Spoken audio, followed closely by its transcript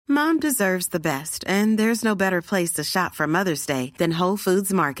Mom deserves the best, and there's no better place to shop for Mother's Day than Whole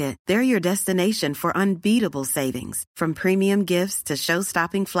Foods Market. They're your destination for unbeatable savings, from premium gifts to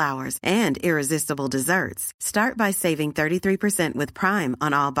show-stopping flowers and irresistible desserts. Start by saving 33% with Prime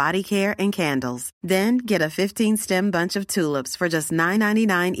on all body care and candles. Then get a 15-stem bunch of tulips for just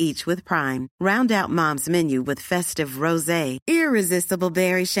 $9.99 each with Prime. Round out Mom's menu with festive rosé, irresistible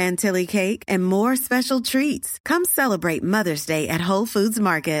berry chantilly cake, and more special treats. Come celebrate Mother's Day at Whole Foods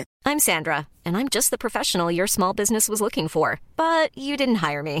Market. I'm Sandra, and I'm just the professional your small business was looking for. But you didn't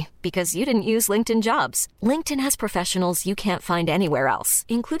hire me because you didn't use LinkedIn Jobs. LinkedIn has professionals you can't find anywhere else,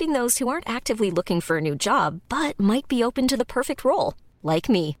 including those who aren't actively looking for a new job, but might be open to the perfect role, like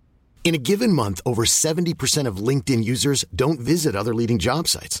me. In a given month, over 70% of LinkedIn users don't visit other leading job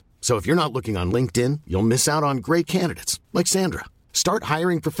sites. So if you're not looking on LinkedIn, you'll miss out on great candidates, like Sandra. Start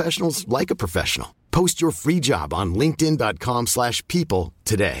hiring professionals like a professional. Post your free job on linkedin.com/people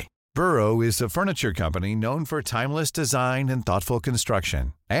today. Burrow is a furniture company known for timeless design and thoughtful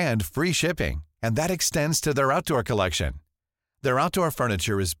construction, and free shipping, and that extends to their outdoor collection. Their outdoor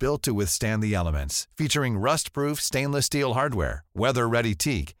furniture is built to withstand the elements, featuring rust-proof stainless steel hardware, weather-ready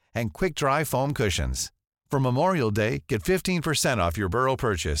teak, and quick-dry foam cushions. For Memorial Day, get 15% off your Burrow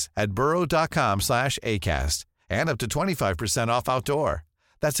purchase at burrow.com/acast, and up to 25% off outdoor.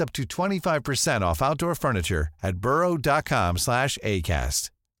 That's up to 25% off outdoor furniture at burrow.com/acast.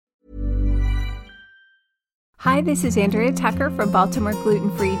 Hi, this is Andrea Tucker from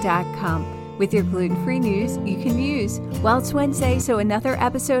BaltimoreGlutenFree.com with your gluten-free news you can use. Well, it's Wednesday, so another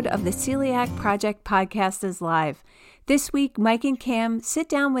episode of the Celiac Project podcast is live. This week, Mike and Cam sit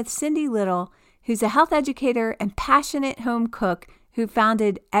down with Cindy Little, who's a health educator and passionate home cook who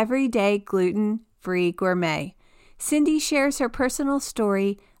founded Everyday Gluten-Free Gourmet. Cindy shares her personal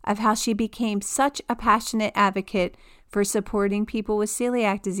story of how she became such a passionate advocate for supporting people with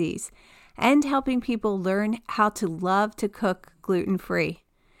celiac disease and helping people learn how to love to cook gluten-free.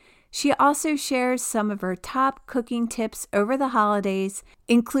 She also shares some of her top cooking tips over the holidays,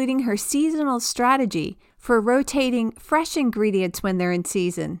 including her seasonal strategy for rotating fresh ingredients when they're in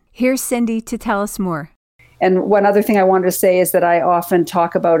season. Here's Cindy to tell us more. And one other thing I wanted to say is that I often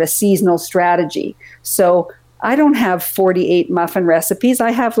talk about a seasonal strategy. So I don't have 48 muffin recipes.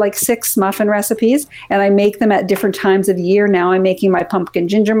 I have like 6 muffin recipes, and I make them at different times of the year. Now I'm making my pumpkin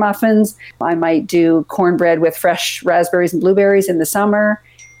ginger muffins. I might do cornbread with fresh raspberries and blueberries in the summer.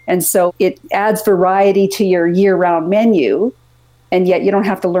 And so it adds variety to your year-round menu, and yet you don't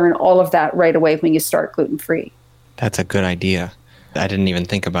have to learn all of that right away when you start gluten-free. That's a good idea. I didn't even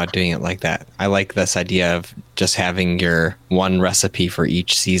think about doing it like that. I like this idea of just having your one recipe for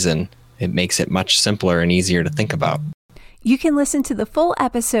each season. It makes it much simpler and easier to think about. You can listen to the full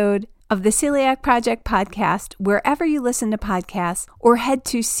episode of the Celiac Project podcast wherever you listen to podcasts, or head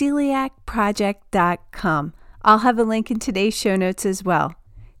to celiacproject.com. I'll have a link in today's show notes as well.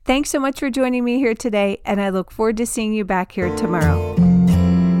 Thanks so much for joining me here today, and I look forward to seeing you back here tomorrow.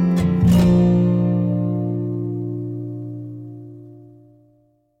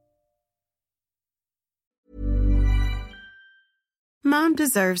 Mom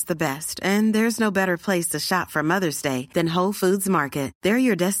deserves the best, and there's no better place to shop for Mother's Day than Whole Foods Market. They're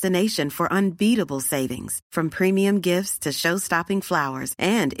your destination for unbeatable savings, from premium gifts to show-stopping flowers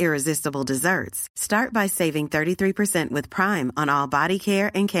and irresistible desserts. Start by saving 33% with Prime on all body care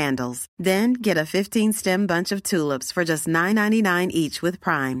and candles. Then get a 15-stem bunch of tulips for just $9.99 each with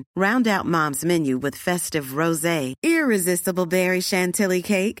Prime. Round out Mom's menu with festive rosé, irresistible berry chantilly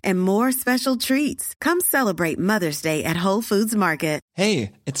cake, and more special treats. Come celebrate Mother's Day at Whole Foods Market.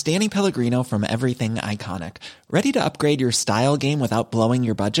 Hey, it's Danny Pellegrino from Everything Iconic. Ready to upgrade your style game without blowing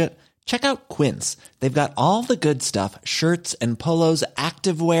your budget? Check out Quince. They've got all the good stuff, shirts and polos,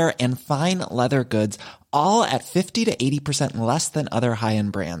 activewear, and fine leather goods, all at 50 to 80% less than other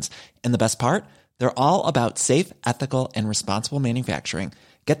high-end brands. And the best part? They're all about safe, ethical, and responsible manufacturing.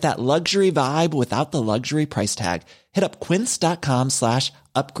 Get that luxury vibe without the luxury price tag. Hit up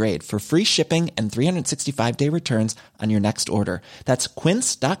quince.com/upgrade for free shipping and 365-day returns on your next order. That's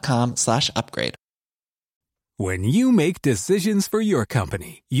quince.com/upgrade. When you make decisions for your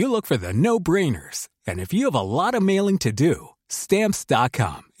company, you look for the no-brainers. And if you have a lot of mailing to do,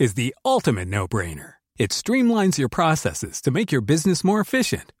 Stamps.com is the ultimate no-brainer. It streamlines your processes to make your business more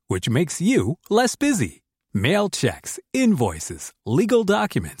efficient, which makes you less busy. Mail checks, invoices, legal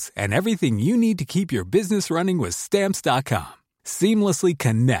documents, and everything you need to keep your business running with Stamps.com. Seamlessly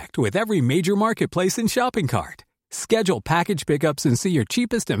connect with every major marketplace and shopping cart. Schedule package pickups and see your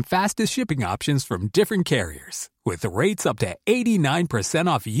cheapest and fastest shipping options from different carriers, with rates up to 89%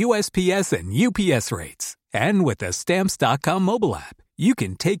 off USPS and UPS rates. And with the Stamps.com mobile app, you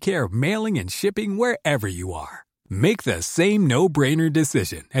can take care of mailing and shipping wherever you are. Make the same no-brainer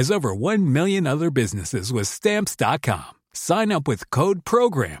decision as over 1 million other businesses with Stamps.com. Sign up with Code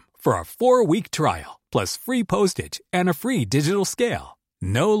PROGRAM for a 4-week trial, plus free postage and a free digital scale.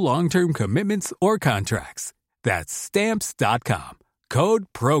 No long-term commitments or contracts. That's Stamps.com. Code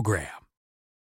PROGRAM.